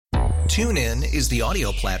TuneIn is the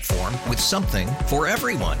audio platform with something for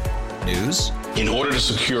everyone. News. In order to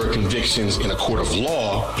secure convictions in a court of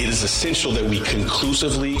law, it is essential that we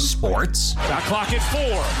conclusively. Sports. Shot clock at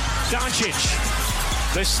 4.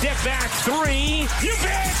 Doncic. The step back 3. You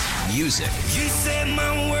bet. Music. You set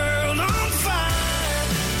my world on fire.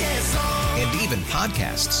 Yes, and even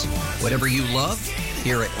podcasts. Whatever you love,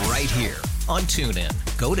 hear it right here on TuneIn.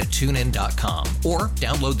 Go to TuneIn.com or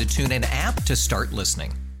download the TuneIn app to start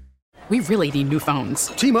listening. We really need new phones.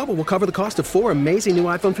 T-Mobile will cover the cost of 4 amazing new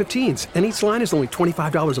iPhone 15s, and each line is only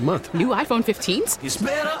 $25 a month. New iPhone 15s? it's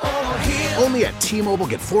better over here. Only at T-Mobile,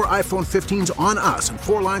 get 4 iPhone 15s on us and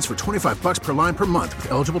 4 lines for $25 per line per month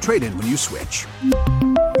with eligible trade-in when you switch.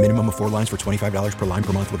 Minimum of 4 lines for $25 per line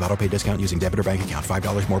per month with autopay discount using debit or bank account.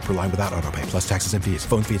 $5 more per line without autopay, plus taxes and fees.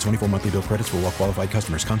 Phone fee at 24 monthly bill credits for well-qualified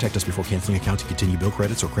customers. Contact us before canceling account to continue bill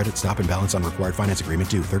credits or credit stop and balance on required finance agreement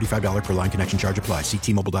due. $35 per line connection charge applies. See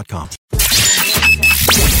T-Mobile.com.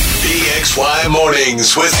 PXY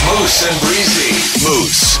Mornings with Moose and Breezy.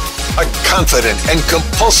 Moose, a confident and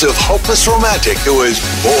compulsive hopeless romantic who is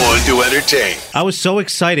born to entertain. I was so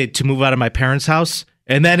excited to move out of my parents' house,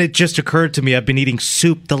 and then it just occurred to me I've been eating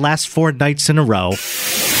soup the last 4 nights in a row.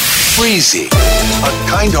 Breezy, a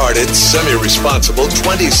kind-hearted, semi-responsible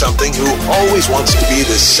 20-something who always wants to be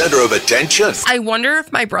the center of attention. I wonder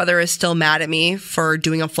if my brother is still mad at me for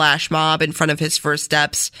doing a flash mob in front of his first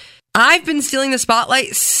steps. I've been stealing the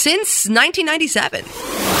spotlight since 1997.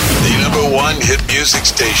 The number 1 hit music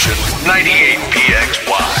station, 98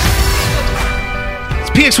 PXY. It's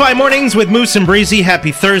PXY Mornings with Moose and Breezy.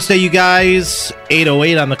 Happy Thursday, you guys.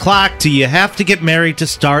 8:08 on the clock. Do you have to get married to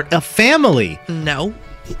start a family? No.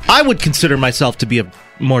 I would consider myself to be a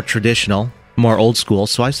more traditional, more old school,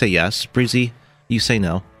 so I say yes. Breezy, you say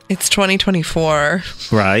no. It's 2024.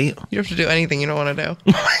 Right. You don't have to do anything you don't want to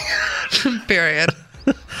do. Period.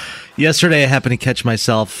 Yesterday, I happened to catch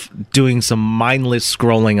myself doing some mindless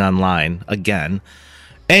scrolling online again.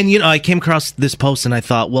 And, I came across this post and I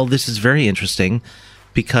thought, well, this is very interesting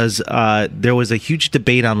because there was a huge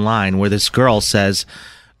debate online where this girl says,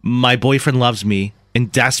 my boyfriend loves me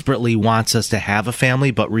and desperately wants us to have a family,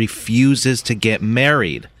 but refuses to get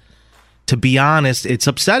married. To be honest, it's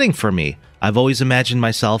upsetting for me. I've always imagined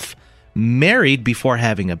myself married before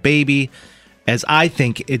having a baby, as I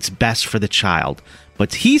think it's best for the child.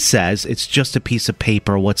 But he says it's just a piece of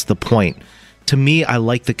paper. What's the point? To me, I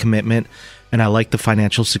like the commitment and I like the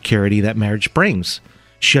financial security that marriage brings.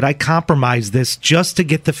 Should I compromise this just to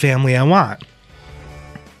get the family I want?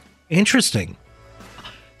 Interesting.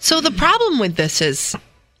 So the problem with this is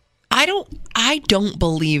I don't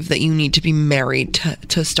believe that you need to be married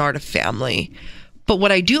to start a family. But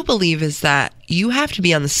what I do believe is that you have to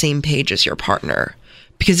be on the same page as your partner.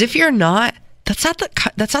 Because if you're not, that's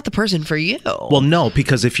not the person for you. Well, no,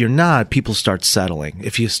 because if you're not, people start settling.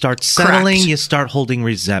 If you start settling, Correct. You start holding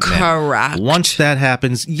resentment. Correct. Once that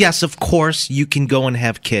happens, yes, of course, you can go and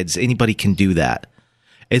have kids. Anybody can do that.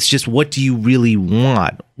 It's just, what do you really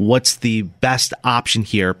want? What's the best option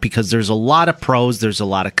here? Because there's a lot of pros, there's a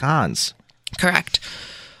lot of cons. Correct.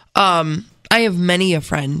 I have many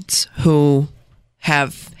friends who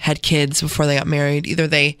have had kids before they got married. Either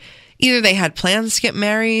they had plans to get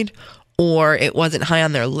married, or it wasn't high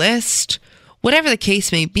on their list, whatever the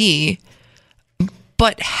case may be.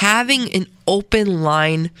 But having an open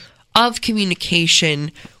line of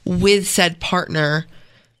communication with said partner,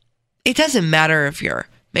 it doesn't matter if you're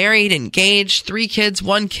married, engaged, 3 kids,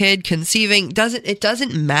 1 kid, conceiving, it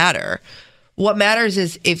doesn't matter. What matters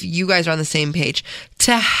is if you guys are on the same page.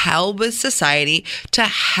 To hell with society, to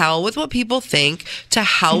hell with what people think, to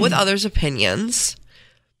hell with others' opinions.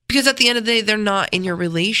 Because at the end of the day, they're not in your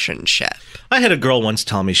relationship. I had a girl once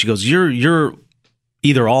tell me, she goes, you're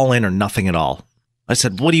either all in or nothing at all. I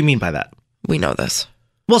said, what do you mean by that? We know this.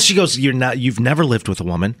 Well, she goes, you've never lived with a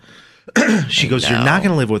woman. She goes, you're not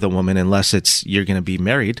going to live with a woman unless you're going to be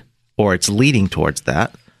married or it's leading towards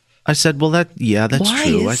that. I said, well, that's Why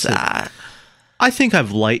true. Is that? I think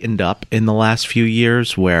I've lightened up in the last few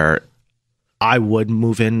years where I would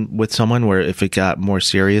move in with someone where if it got more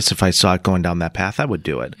serious, if I saw it going down that path, I would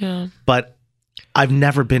do it. Yeah. But I've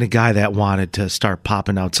never been a guy that wanted to start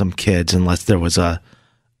popping out some kids unless there was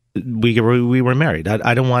we were married.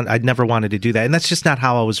 I'd never wanted to do that. And that's just not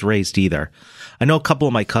how I was raised either. I know a couple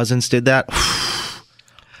of my cousins did that.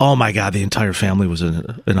 Oh my God, the entire family was in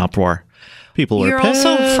an uproar. People were pissed.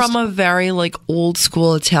 You're also from a very old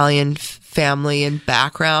school Italian family and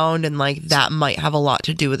background, and that might have a lot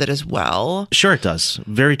to do with it as well. Sure it does.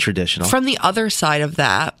 Very traditional. From the other side of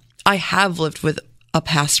that, I have lived with a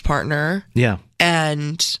past partner. Yeah.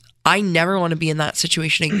 And I never want to be in that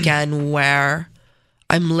situation again where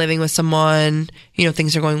I'm living with someone,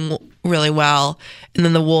 things are going really well, and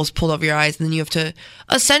then the wool's pulled over your eyes, and then you have to,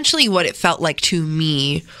 essentially what it felt like to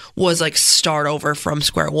me was like start over from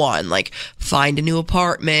square one, like find a new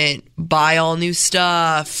apartment, buy all new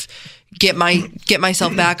stuff, get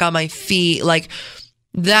myself back on my feet. Like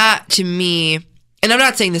that to me, and I'm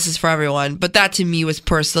not saying this is for everyone, but that to me was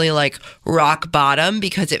personally like rock bottom,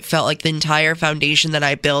 because it felt like the entire foundation that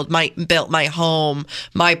I built my home,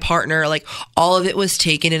 my partner, like all of it was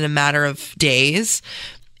taken in a matter of days.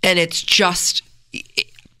 And it's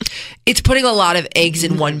putting a lot of eggs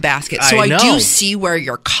in one basket. So I do see where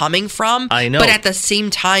you're coming from. I know. But at the same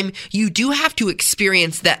time, you do have to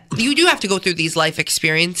experience that. You do have to go through these life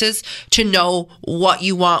experiences to know what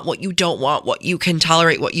you want, what you don't want, what you can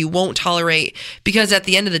tolerate, what you won't tolerate. Because at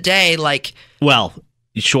the end of the day, like... Well,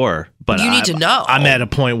 sure. But you need to know. I'm at a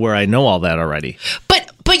point where I know all that already.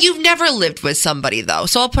 But you've never lived with somebody, though.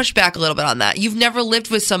 So I'll push back a little bit on that. You've never lived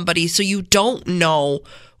with somebody, so you don't know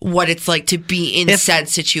what it's like to be in said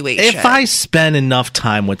situation. If I spend enough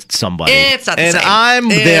time with somebody, it's not the and same. I'm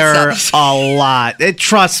there a lot,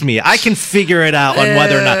 trust me, I can figure it out on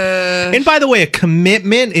whether or not. And by the way, a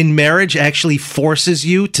commitment in marriage actually forces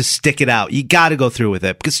you to stick it out. You got to go through with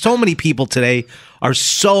it, because so many people today are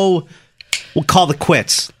we'll call the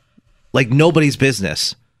quits, like nobody's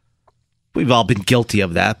business. We've all been guilty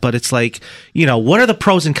of that, but it's like, what are the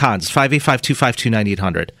pros and cons?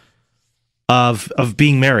 585-252-9800. Of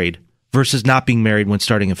being married versus not being married when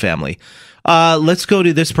starting a family. Let's go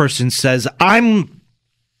to this person says,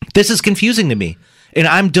 this is confusing to me, and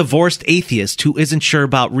I'm divorced atheist who isn't sure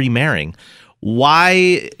about remarrying.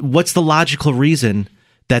 What's the logical reason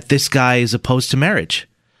that this guy is opposed to marriage?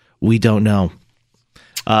 We don't know.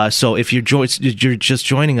 So if you're just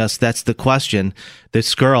joining us, that's the question.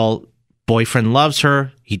 This girl, boyfriend loves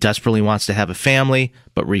her. He desperately wants to have a family,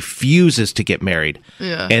 but refuses to get married.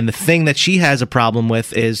 Yeah. And the thing that she has a problem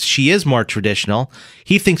with is she is more traditional.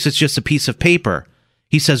 He thinks it's just a piece of paper.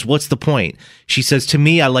 He says, what's the point? She says, to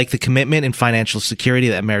me, I like the commitment and financial security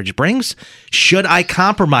that marriage brings. Should I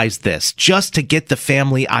compromise this just to get the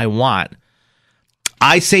family I want?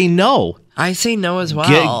 I say no. I say no as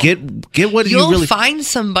well. Get what You'll you really... find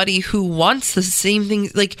somebody who wants the same thing.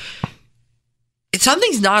 Like,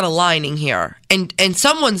 something's not aligning here, and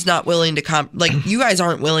someone's not willing to you guys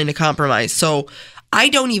aren't willing to compromise. So I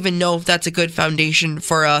don't even know if that's a good foundation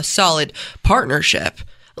for a solid partnership.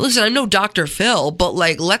 Listen, I'm no Dr. Phil, but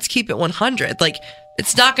let's keep it 100.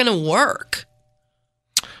 It's not going to work.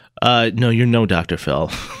 No, you're no Dr. Phil.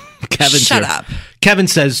 Shut up. Kevin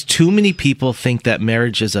says, too many people think that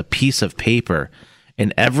marriage is a piece of paper,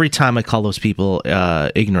 and every time I call those people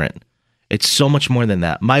ignorant. It's so much more than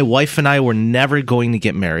that. My wife and I were never going to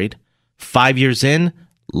get married. 5 years in,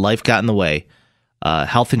 life got in the way.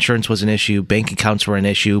 Health insurance was an issue. Bank accounts were an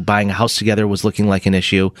issue. Buying a house together was looking like an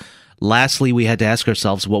issue. Lastly, we had to ask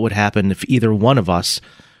ourselves what would happen if either one of us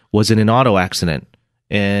was in an auto accident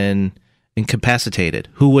and incapacitated.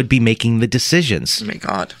 Who would be making the decisions? Oh, my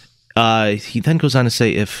God. He then goes on to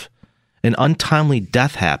say, if an untimely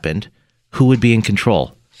death happened, who would be in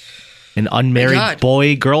control? An unmarried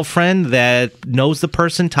boy girlfriend that knows the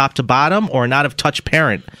person top to bottom, or an out-of-touch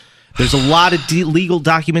parent? There's a lot of legal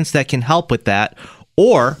documents that can help with that.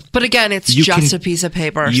 But again, it's just a piece of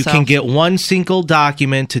paper. You can get one single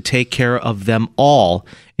document to take care of them all,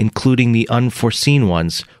 including the unforeseen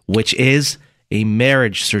ones, which is a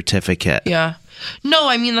marriage certificate. Yeah. No,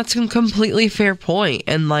 I mean, that's a completely fair point.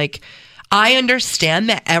 And I understand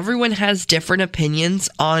that everyone has different opinions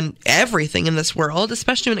on everything in this world,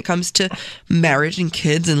 especially when it comes to marriage and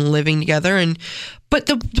kids and living together. But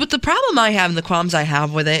the problem I have and the qualms I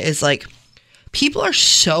have with it is people are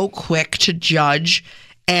so quick to judge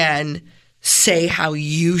and say how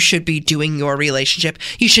you should be doing your relationship.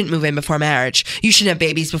 You shouldn't move in before marriage. You shouldn't have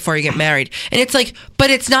babies before you get married. And it's but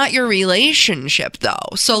it's not your relationship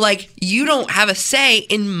though. So you don't have a say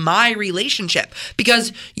in my relationship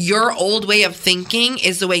because your old way of thinking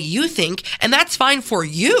is the way you think. And that's fine for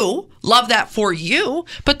you. Love that for you.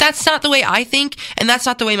 But that's not the way I think. And that's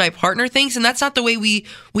not the way my partner thinks. And that's not the way we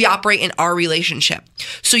operate in our relationship.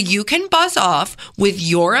 So you can buzz off with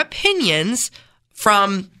your opinions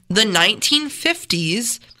from the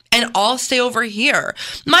 1950s and I'll stay over here.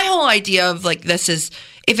 My whole idea of this is,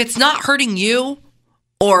 if it's not hurting you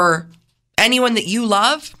or anyone that you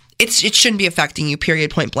love, it shouldn't be affecting you,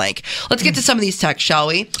 period, point blank. Let's get to some of these texts, shall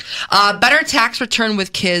we? Better tax return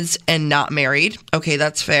with kids and not married. Okay,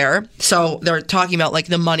 that's fair. So they're talking about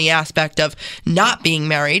the money aspect of not being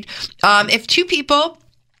married. If two people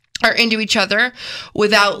are into each other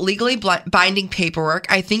without legally binding paperwork,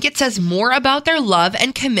 I think it says more about their love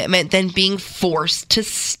and commitment than being forced to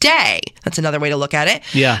stay. That's another way to look at it.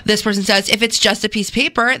 Yeah. This person says, if it's just a piece of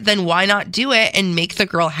paper, then why not do it and make the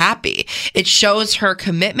girl happy? It shows her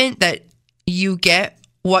commitment that you get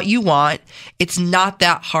what you want. It's not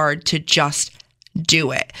that hard to just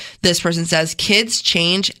do it. This person says, kids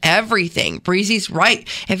change everything. Breezy's right.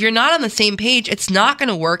 If you're not on the same page, it's not going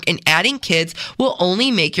to work, and adding kids will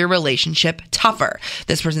only make your relationship tougher.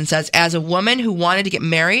 This person says, as a woman who wanted to get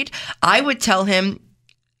married, I would tell him,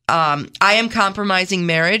 I am compromising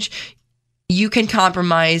marriage. You can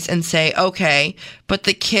compromise and say, okay, but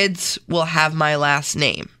the kids will have my last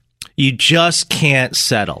name. You just can't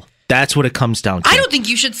settle. That's what it comes down to. I don't think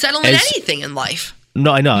you should settle in anything in life.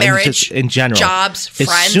 No, I know. Marriage, just in general. jobs, friends.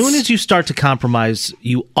 As soon as you start to compromise,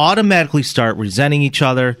 you automatically start resenting each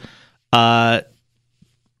other. I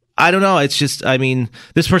don't know. It's just, I mean,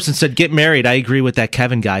 this person said, get married. I agree with that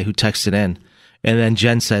Kevin guy who texted in. And then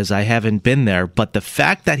Jen says, I haven't been there. But the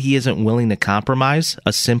fact that he isn't willing to compromise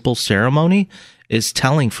a simple ceremony is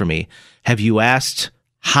telling for me. Have you asked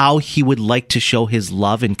how he would like to show his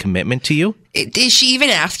love and commitment to you? Is she even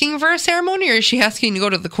asking for a ceremony, or is she asking to go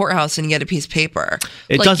to the courthouse and get a piece of paper?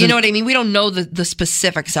 It like, doesn't, you know what I mean? We don't know the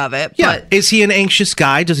specifics of it. Yeah. But Is he an anxious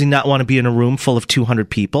guy? Does he not want to be in a room full of 200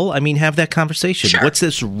 people? I mean, have that conversation. Sure. What's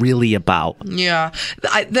this really about? yeah,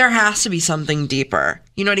 there has to be something deeper.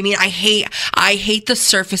 You know what I mean? I hate the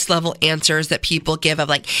surface level answers that people give of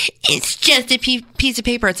like, it's just a piece of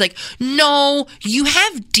paper. It's like, no, you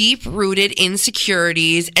have deep rooted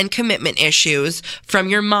insecurities and commitment issues from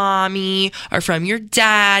your mommy or from your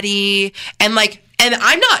daddy. And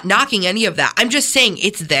I'm not knocking any of that. I'm just saying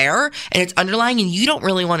it's there and it's underlying and you don't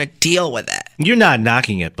really want to deal with it. You're not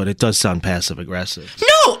knocking it, but it does sound passive aggressive.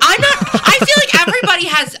 No, I'm not. I feel like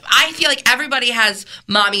everybody has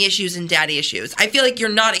mommy issues and daddy issues. I feel like you're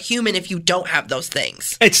not a human if you don't have those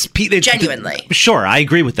things. It's genuinely. Sure, I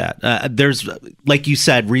agree with that. There's, like you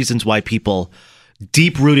said,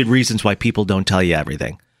 deep-rooted reasons why people don't tell you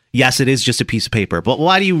everything. Yes, it is just a piece of paper, but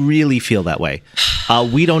why do you really feel that way?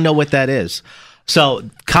 We don't know what that is. So,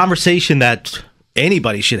 conversation that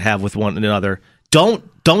anybody should have with one another, don't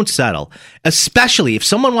settle. Especially if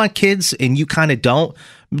someone wants kids and you kind of don't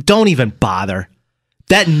even bother.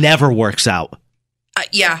 That never works out.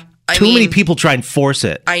 Yeah. Too many people try and force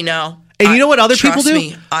it. I know. And you know what other people do?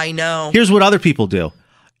 Me, I know. Here's what other people do.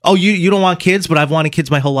 Oh, you don't want kids, but I've wanted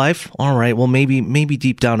kids my whole life? All right, well, maybe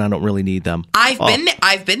deep down I don't really need them.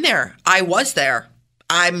 I've been there. I was there.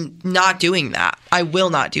 I'm not doing that. I will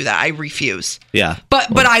not do that. I refuse. Yeah.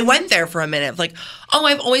 But I went there for a minute. Like, oh,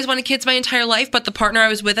 I've always wanted kids my entire life, but the partner I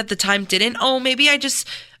was with at the time didn't. Oh, maybe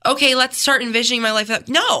okay, let's start envisioning my life.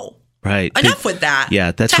 No. Right. Enough with that.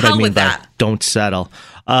 Yeah, that's what I mean by don't settle.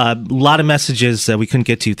 A lot of messages that we couldn't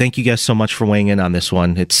get to. Thank you guys so much for weighing in on this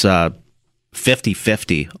one. It's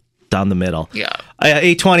 50-50 down the middle. Yeah.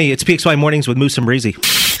 8:20, it's PXY Mornings with Moose and Breezy.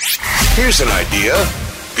 Here's an idea.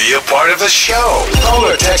 Be a part of the show. Call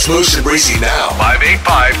or text Moose and Breezy now.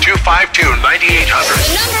 585-252-9800.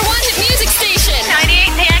 The number one hit music station. 98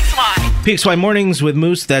 PXY. PXY Mornings with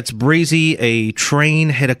Moose. That's Breezy. A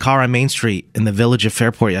train hit a car on Main Street in the village of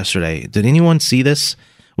Fairport yesterday. Did anyone see this?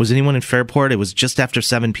 Was anyone in Fairport? It was just after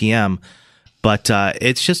 7 p.m., but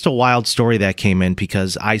it's just a wild story that came in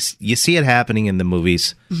because you see it happening in the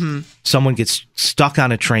movies. Mm-hmm. Someone gets stuck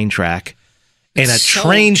on a train track, and a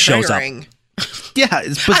train shows up. Yeah,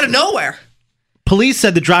 out of nowhere. Police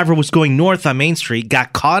said the driver was going north on Main Street,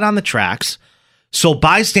 got caught on the tracks, so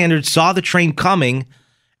bystanders saw the train coming,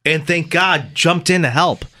 and thank God jumped in to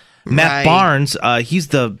help. Right. Matt Barnes, he's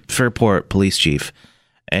the Fairport police chief,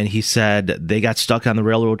 and he said they got stuck on the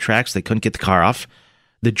railroad tracks. They couldn't get the car off.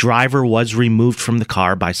 The driver was removed from the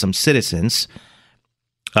car by some citizens,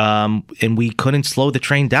 and we couldn't slow the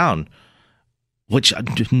train down, which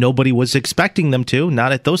nobody was expecting them to,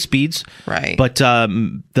 not at those speeds. Right. But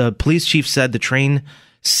the police chief said the train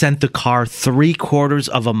sent the car 3/4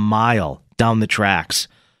 of a mile down the tracks.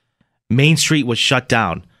 Main Street was shut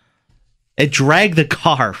down. It dragged the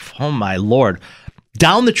car, oh my Lord,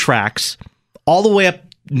 down the tracks all the way up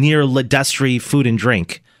near Ledestri Food and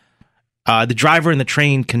Drink. The driver and the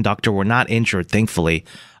train conductor were not injured, thankfully.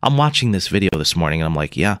 I'm watching this video this morning, and I'm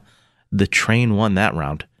like, yeah, the train won that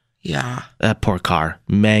round. Yeah. That poor car,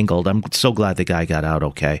 mangled. I'm so glad the guy got out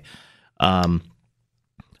okay. I'm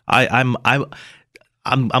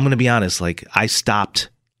going to be honest. Like, I stopped.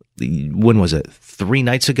 When was it? 3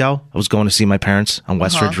 nights ago. I was going to see my parents on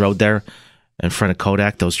Westridge Road there, in front of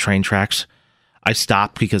Kodak. Those train tracks. I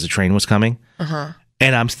stopped because the train was coming,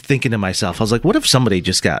 and I'm thinking to myself, I was like, "What if somebody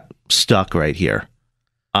just got stuck right here?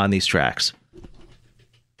 on these tracks.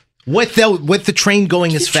 With the train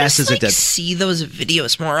going as fast as it did. See those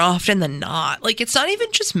videos more often than not. Like, it's not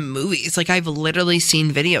even just movies. Like, I've literally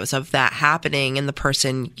seen videos of that happening, and the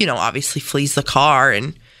person, obviously flees the car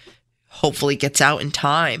and hopefully gets out in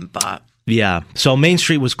time. But yeah, so Main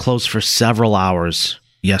Street was closed for several hours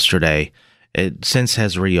yesterday. It since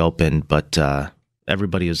has reopened, but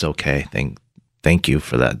everybody is okay. Thank you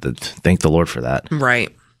for that. Thank the Lord for that.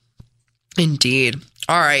 Right. Indeed.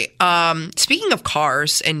 All right. Speaking of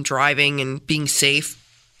cars and driving and being safe,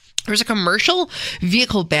 there's a commercial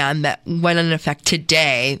vehicle ban that went into effect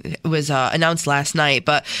today. It was announced last night,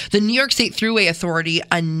 but the New York State Thruway Authority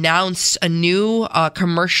announced a new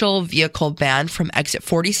commercial vehicle ban from exit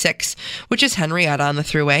 46, which is Henrietta on the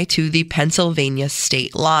Thruway, to the Pennsylvania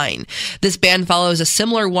state line. This ban follows a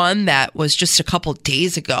similar one that was just a couple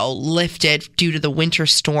days ago lifted due to the winter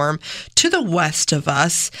storm to the west of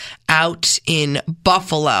us out in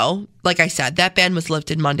Buffalo. Like I said, that ban was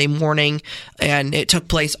lifted Monday morning, and it took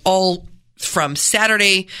place all from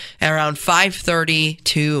Saturday around 5:30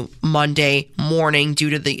 to Monday morning due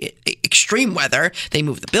to the extreme weather. They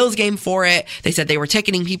moved the Bills game for it. They said they were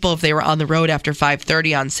ticketing people if they were on the road after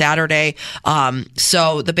 5:30 on Saturday.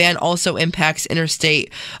 So the ban also impacts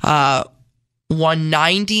Interstate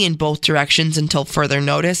 190 in both directions until further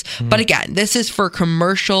notice. But again, this is for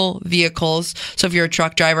commercial vehicles. So if you're a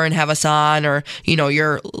truck driver and have us on, or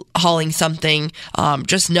you're hauling something,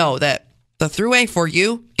 just know that the Thruway for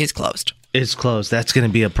you is closed. It's closed. That's going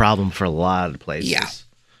to be a problem for a lot of places.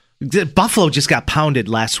 Yeah. Buffalo just got pounded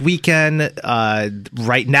last weekend.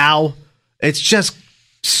 Right now, it's just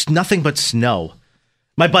nothing but snow.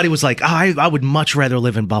 My buddy was like, I would much rather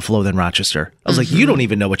live in Buffalo than Rochester. I was like, you don't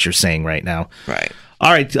even know what you're saying right now. Right.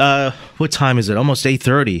 All right. What time is it? Almost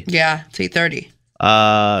 8:30. Yeah, it's 8:30.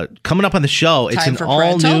 Coming up on the show, it's an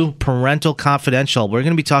all-new Parental Confidential. We're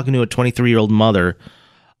going to be talking to a 23-year-old mother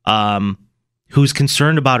who's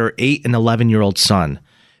concerned about her 8 and 11-year-old son.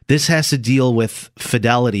 This has to deal with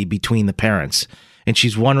fidelity between the parents, and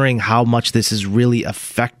she's wondering how much this is really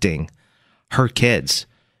affecting her kids.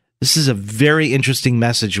 This is a very interesting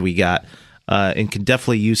message we got, and can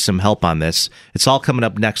definitely use some help on this. It's all coming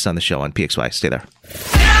up next on the show on PXY. Stay there.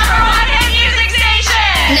 Number 1 hit music station!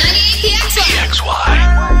 98 PXY.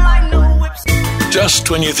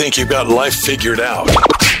 Just when you think you've got life figured out.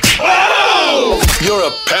 You're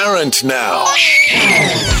a parent now.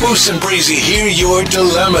 Moose and Breezy hear your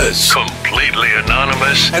dilemmas. Completely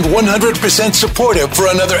anonymous. And 100% supportive for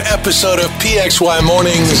another episode of PXY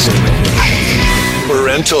Mornings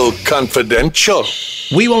Parental Confidential.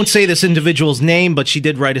 We won't say this individual's name, but she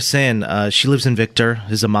did write us in. She lives in Victor,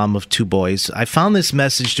 is a mom of 2 boys. I found this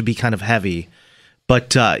message to be kind of heavy,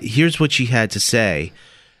 but here's what she had to say.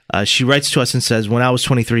 She writes to us and says, when I was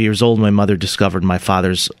 23 years old, my mother discovered my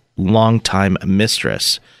father's longtime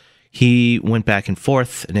mistress. He went back and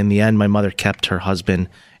forth, and in the end, my mother kept her husband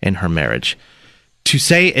in her marriage. To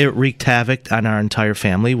say it wreaked havoc on our entire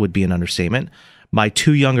family would be an understatement. My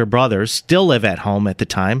 2 younger brothers still live at home at the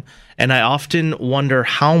time, and I often wonder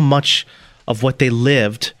how much of what they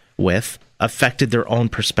lived with affected their own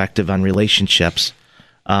perspective on relationships.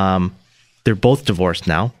 They're both divorced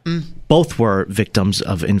now. Both were victims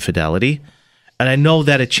of infidelity. And I know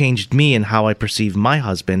that it changed me and how I perceive my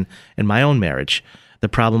husband and my own marriage. The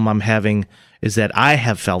problem I'm having is that I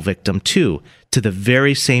have fell victim, too, to the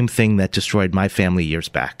very same thing that destroyed my family years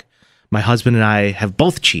back. My husband and I have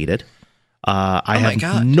both cheated. I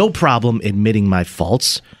have no problem admitting my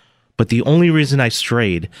faults, but the only reason I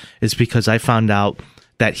strayed is because I found out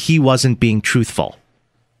that he wasn't being truthful.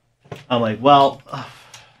 I'm like, well,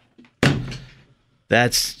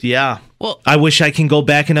 Well, I wish I can go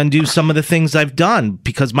back and undo some of the things I've done,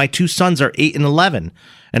 because my 2 sons are 8 and 11,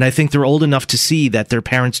 and I think they're old enough to see that their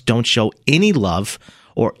parents don't show any love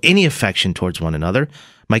or any affection towards one another.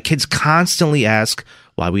 My kids constantly ask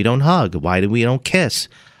why we don't hug, why we don't kiss.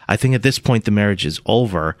 I think at this point the marriage is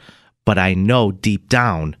over, but I know deep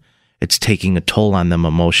down it's taking a toll on them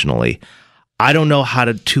emotionally. I don't know how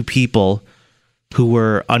 2 people who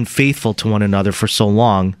were unfaithful to one another for so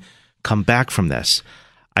long come back from this.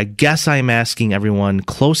 I guess I'm asking everyone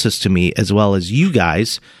closest to me, as well as you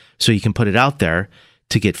guys, so you can put it out there,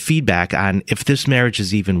 to get feedback on if this marriage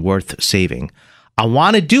is even worth saving. I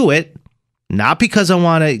want to do it, not because I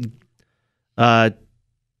want to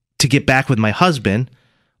get back with my husband,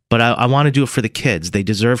 but I want to do it for the kids. They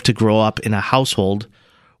deserve to grow up in a household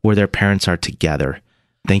where their parents are together.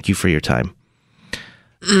 Thank you for your time.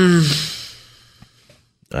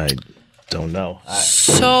 I don't know.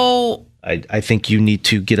 I think you need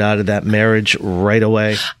to get out of that marriage right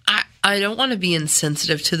away. I don't want to be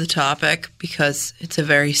insensitive to the topic because it's a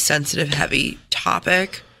very sensitive, heavy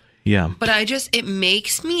topic. Yeah. But it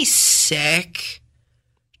makes me sick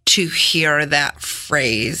to hear that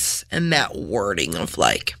phrase and that wording of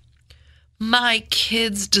like, my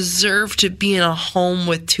kids deserve to be in a home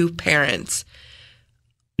with two parents.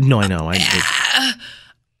 No, I know.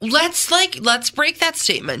 Let's break that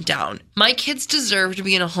statement down. My kids deserve to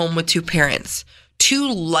be in a home with two parents.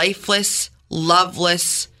 Two lifeless,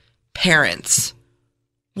 loveless parents.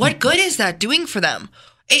 What good is that doing for them?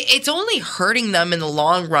 It's only hurting them in the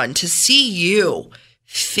long run to see you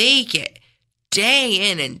fake it day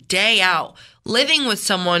in and day out, living with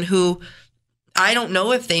someone who, I don't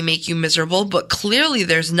know if they make you miserable, but clearly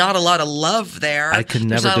there's not a lot of love there. I could never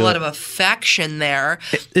There's not do a lot it. of affection there.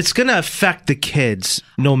 It's going to affect the kids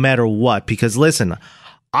no matter what, because listen,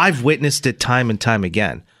 I've witnessed it time and time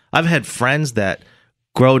again. I've had friends that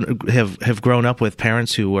have grown up with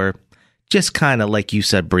parents who were just kind of like you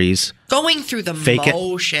said, Breeze. Going through the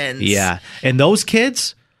motions. Yeah. And those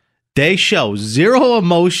kids, they show zero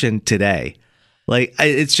emotion today. Like,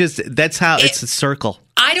 it's just, that's how it's a circle.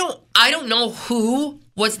 I don't know who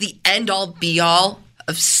was the end all be all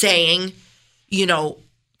of saying,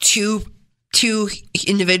 two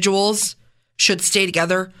individuals should stay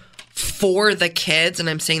together for the kids, and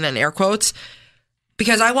I'm saying that in air quotes,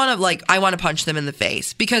 because I want to punch them in the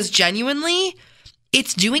face, because genuinely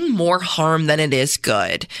it's doing more harm than it is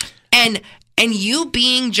good. And you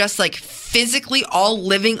being just like physically all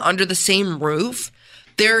living under the same roof,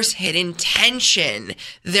 there's hidden tension.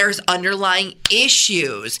 There's underlying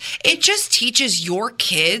issues. It just teaches your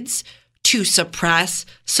kids to suppress,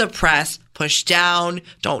 push down,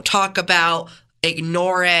 don't talk about,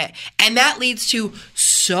 ignore it. And that leads to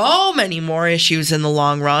so many more issues in the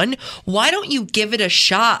long run. Why don't you give it a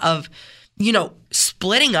shot of,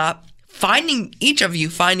 splitting up, each of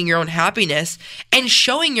you finding your own happiness and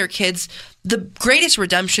showing your kids the greatest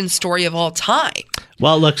redemption story of all time?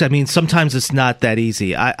 Well, look, I mean, sometimes it's not that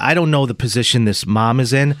easy. I don't know the position this mom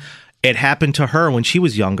is in. It happened to her when she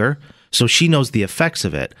was younger, so she knows the effects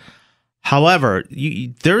of it. However,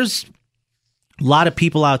 there's a lot of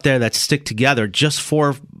people out there that stick together just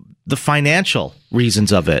for the financial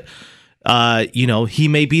reasons of it. He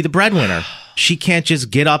may be the breadwinner. She can't just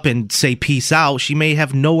get up and say peace out. She may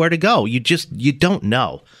have nowhere to go. You don't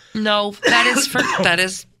know. No, that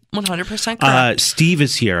is 100% correct. Steve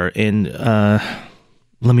is here, and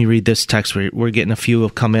let me read this text. We're getting a few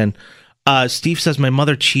have come in. Steve says, my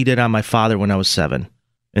mother cheated on my father when I was 7,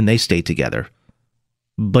 and they stayed together.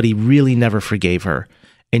 But he really never forgave her,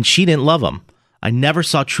 and she didn't love him. I never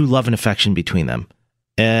saw true love and affection between them.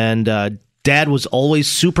 And Dad was always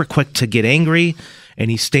super quick to get angry,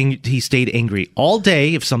 and he stayed angry all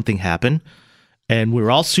day if something happened. And we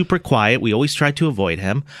were all super quiet. We always tried to avoid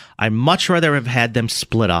him. I'd much rather have had them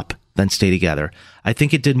split up than stay together. I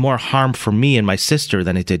think it did more harm for me and my sister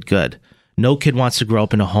than it did good. No kid wants to grow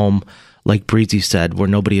up in a home, like Breezy said, where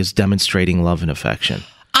nobody is demonstrating love and affection.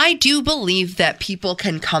 I do believe that people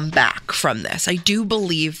can come back from this. I do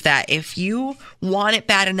believe that if you want it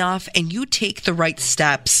bad enough and you take the right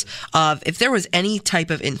steps of, if there was any type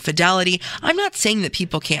of infidelity, I'm not saying that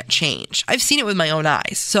people can't change. I've seen it with my own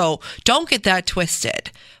eyes. So don't get that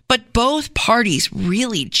twisted. But both parties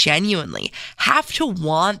really genuinely have to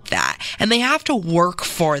want that, and they have to work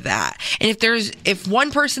for that. And if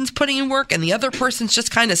one person's putting in work and the other person's just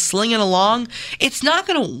kind of slinging along, it's not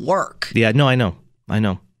going to work. Yeah, no, I know.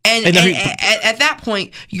 And at that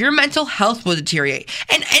point, your mental health will deteriorate.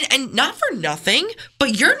 And not for nothing,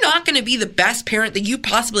 but you're not going to be the best parent that you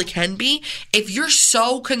possibly can be if you're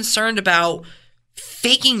so concerned about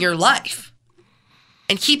faking your life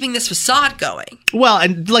and keeping this facade going. Well,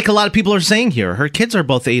 and like a lot of people are saying here, her kids are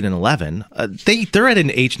both 8 and 11. They're at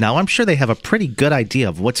an age now, I'm sure they have a pretty good idea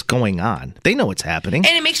of what's going on. They know what's happening.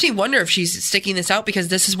 And it makes me wonder if she's sticking this out because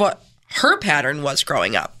this is what her pattern was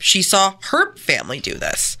growing up. She saw her family do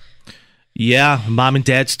this. Yeah, mom and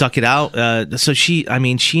dad stuck it out. So she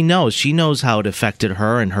knows how it affected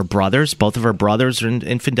her and her brothers. Both of her brothers are in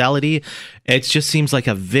infidelity. It just seems like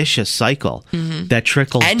a vicious cycle that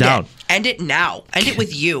trickles down. End it now. End it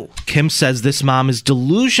with you. Kim says this mom is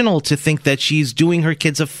delusional to think that she's doing her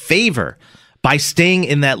kids a favor by staying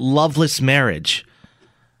in that loveless marriage.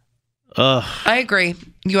 Ugh. I agree.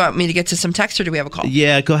 You want me to get to some text, or do we have a call?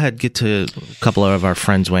 Yeah, go ahead. Get to a couple of our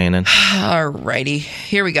friends weighing in. Alrighty.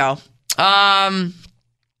 Here we go. My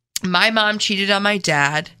mom cheated on my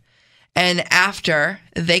dad, and after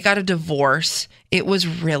they got a divorce, it was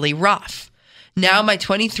really rough. Now my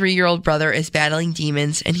 23-year-old brother is battling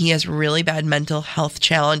demons, and he has really bad mental health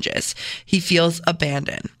challenges. He feels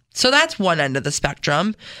abandoned. So that's one end of the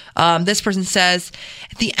spectrum. This person says,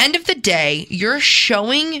 at the end of the day, you're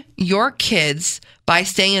showing your kids by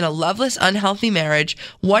staying in a loveless, unhealthy marriage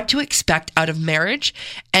what to expect out of marriage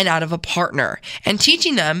and out of a partner, and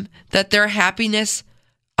teaching them that their happiness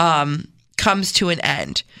comes to an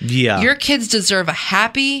end. Yeah. Your kids deserve a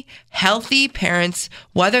happy, healthy parents,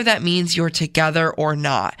 whether that means you're together or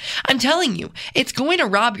not. I'm telling you, it's going to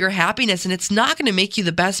rob your happiness, and it's not going to make you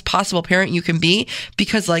the best possible parent you can be,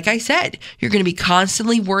 because like I said, you're going to be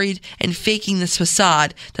constantly worried and faking this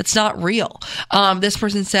facade that's not real. This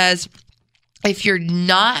person says, if you're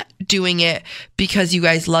not doing it because you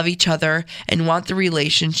guys love each other and want the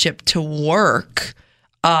relationship to work,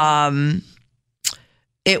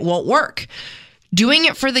 it won't work. Doing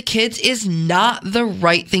it for the kids is not the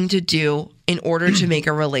right thing to do in order to make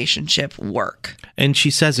a relationship work. And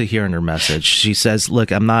she says it here in her message. She says,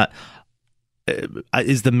 look, I'm not,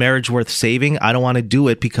 is the marriage worth saving? I don't want to do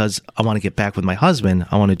it because I want to get back with my husband.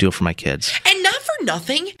 I want to do it for my kids. And not for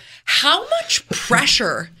nothing, how much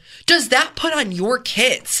pressure does that put on your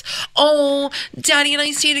kids? Oh, Daddy and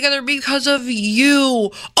I stayed together because of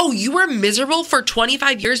you. Oh, you were miserable for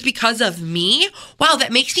 25 years because of me? Wow,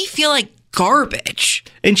 that makes me feel like garbage.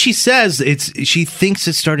 And she says she thinks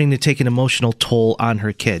it's starting to take an emotional toll on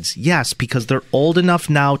her kids. Yes, because they're old enough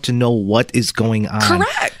now to know what is going on.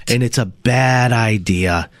 Correct. And it's a bad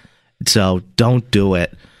idea. So don't do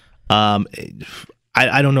it. I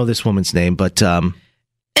don't know this woman's name, but and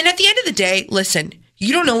at the end of the day, listen,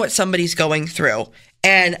 you don't know what somebody's going through.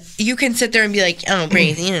 And you can sit there and be like, oh,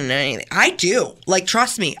 Brace, you don't know anything. I do. Like,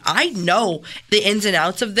 trust me, I know the ins and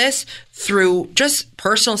outs of this through just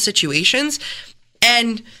personal situations.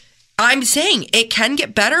 And I'm saying it can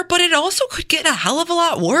get better, but it also could get a hell of a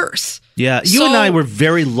lot worse. Yeah, you and I were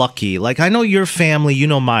very lucky. Like, I know your family, you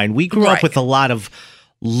know mine. We grew up with a lot of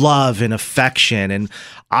love and affection. And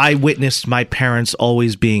I witnessed my parents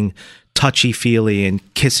always being touchy-feely and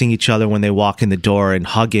kissing each other when they walk in the door and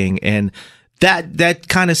hugging. And that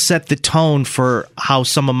kind of set the tone for how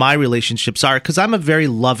some of my relationships are, because I'm a very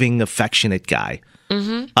loving, affectionate guy.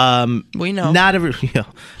 Mm-hmm. We know. Not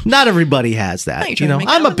everybody has that. You know,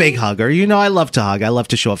 I'm a big hugger. I love to hug. I love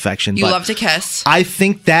to show affection. You love to kiss. I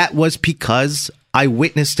think that was because I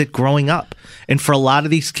witnessed it growing up. And for a lot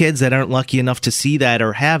of these kids that aren't lucky enough to see that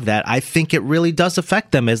or have that, I think it really does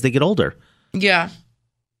affect them as they get older. Yeah.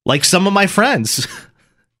 Like some of my friends.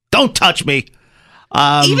 Don't touch me.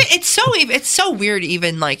 Even it's so weird,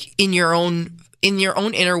 even like in your own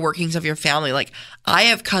inner workings of your family. Like, I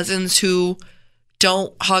have cousins who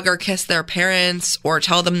don't hug or kiss their parents or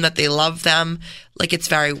tell them that they love them. Like, it's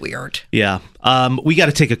very weird. Yeah. We got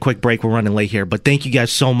to take a quick break. We're running late here, but thank you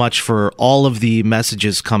guys so much for all of the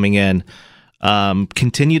messages coming in.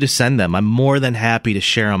 Continue to send them. I'm more than happy to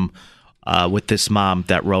share them with this mom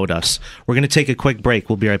that wrote us. We're going to take a quick break.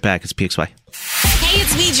 We'll be right back. It's PXY. Hey,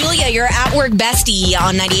 it's me, Julia, your at-work bestie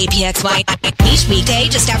on 98PXY. Each weekday,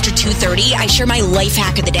 just after 2:30, I share my life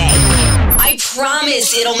hack of the day. I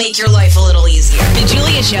promise it'll make your life a little easier. The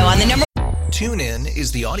Julia Show on the number... TuneIn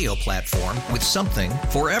is the audio platform with something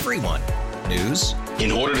for everyone. News.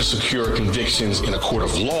 In order to secure convictions in a court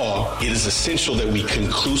of law, it is essential that we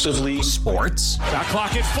conclusively... Sports. Shot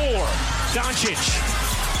clock at 4. Doncic.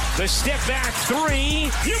 The step back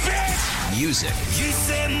 3. You bet. Music. You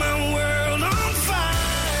set my world on fire.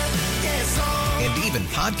 Yes, and even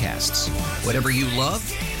podcasts. Whatever you love,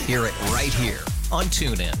 hear it right here on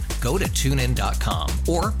TuneIn. Go to TuneIn.com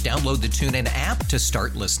or download the TuneIn app to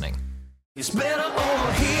start listening. It's better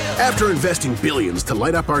over here. After investing billions to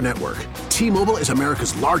light up our network, T-Mobile is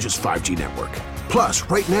America's largest 5G network. Plus,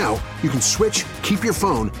 right now, you can switch, keep your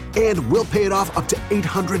phone, and we'll pay it off up to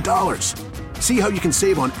 $800. See how you can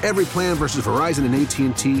save on every plan versus Verizon and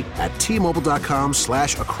AT&T at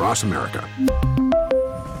T-Mobile.com/across America.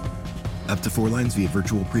 Up to 4 lines via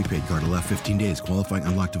virtual prepaid card. Allow 15 days. Qualifying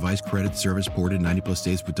unlocked device credit service ported 90+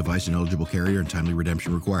 days with device and eligible carrier and timely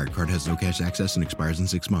redemption required. Card has no cash access and expires in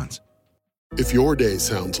 6 months. If your day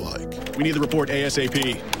sounds like... We need the report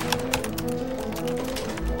ASAP.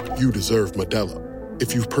 You deserve Modelo.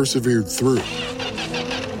 If you've persevered through...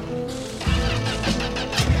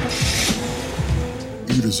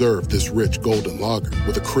 You deserve this rich golden lager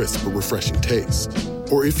with a crisp but refreshing taste.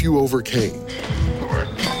 Or if you overcame...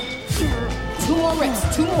 2 more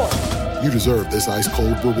reps, 2 more. You deserve this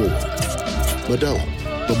ice-cold reward. Modelo,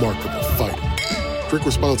 the Remarkable Fighter. Drink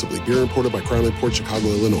responsibly. Beer imported by Crown Port Chicago,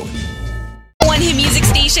 Illinois. One hit music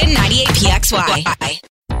station, 98PXY.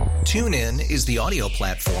 TuneIn is the audio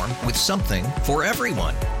platform with something for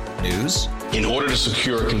everyone. News. In order to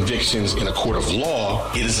secure convictions in a court of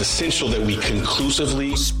law, it is essential that we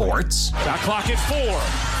conclusively. Sports. Shot clock at 4.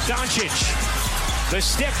 Doncic. The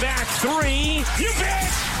step back 3. You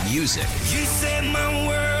bet. Music. You set my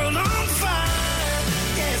world on fire.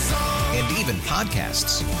 Yes, and even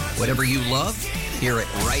podcasts. Whatever you love, hear it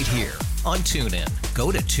right here on TuneIn.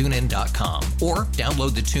 Go to TuneIn.com or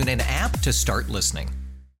download the TuneIn app to start listening.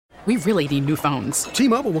 We really need new phones.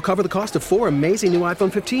 T-Mobile will cover the cost of 4 amazing new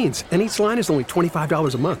iPhone 15s, and each line is only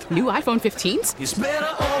 $25 a month. New iPhone 15s? It's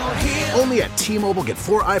better over here. Only at T-Mobile, get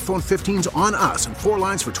 4 iPhone 15s on us and 4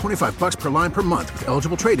 lines for $25 per line per month with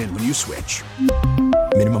eligible trade-in when you switch.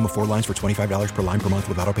 Minimum of 4 lines for $25 per line per month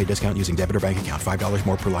with autopay discount using debit or bank account. $5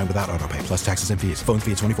 more per line without autopay, plus taxes and fees. Phone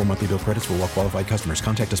fee at 24 monthly bill credits for well-qualified customers.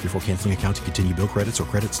 Contact us before canceling account to continue bill credits or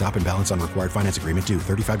credit stop and balance on required finance agreement due.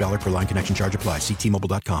 $35 per line connection charge applies. See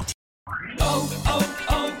T-Mobile.com.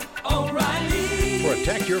 O'Reilly.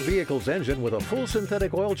 Protect your vehicle's engine with a full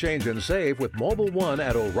synthetic oil change and save with Mobil 1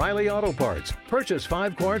 at O'Reilly Auto Parts. Purchase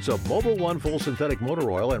 5 quarts of Mobil 1 full synthetic motor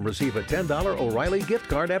oil and receive a $10 O'Reilly gift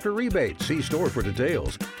card after rebate. See store for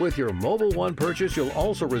details. With your Mobil 1 purchase, you'll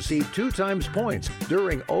also receive 2 times points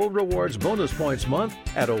during O Rewards Bonus Points Month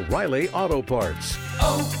at O'Reilly Auto Parts.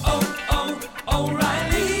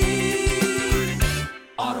 O'Reilly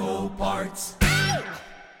Auto Parts.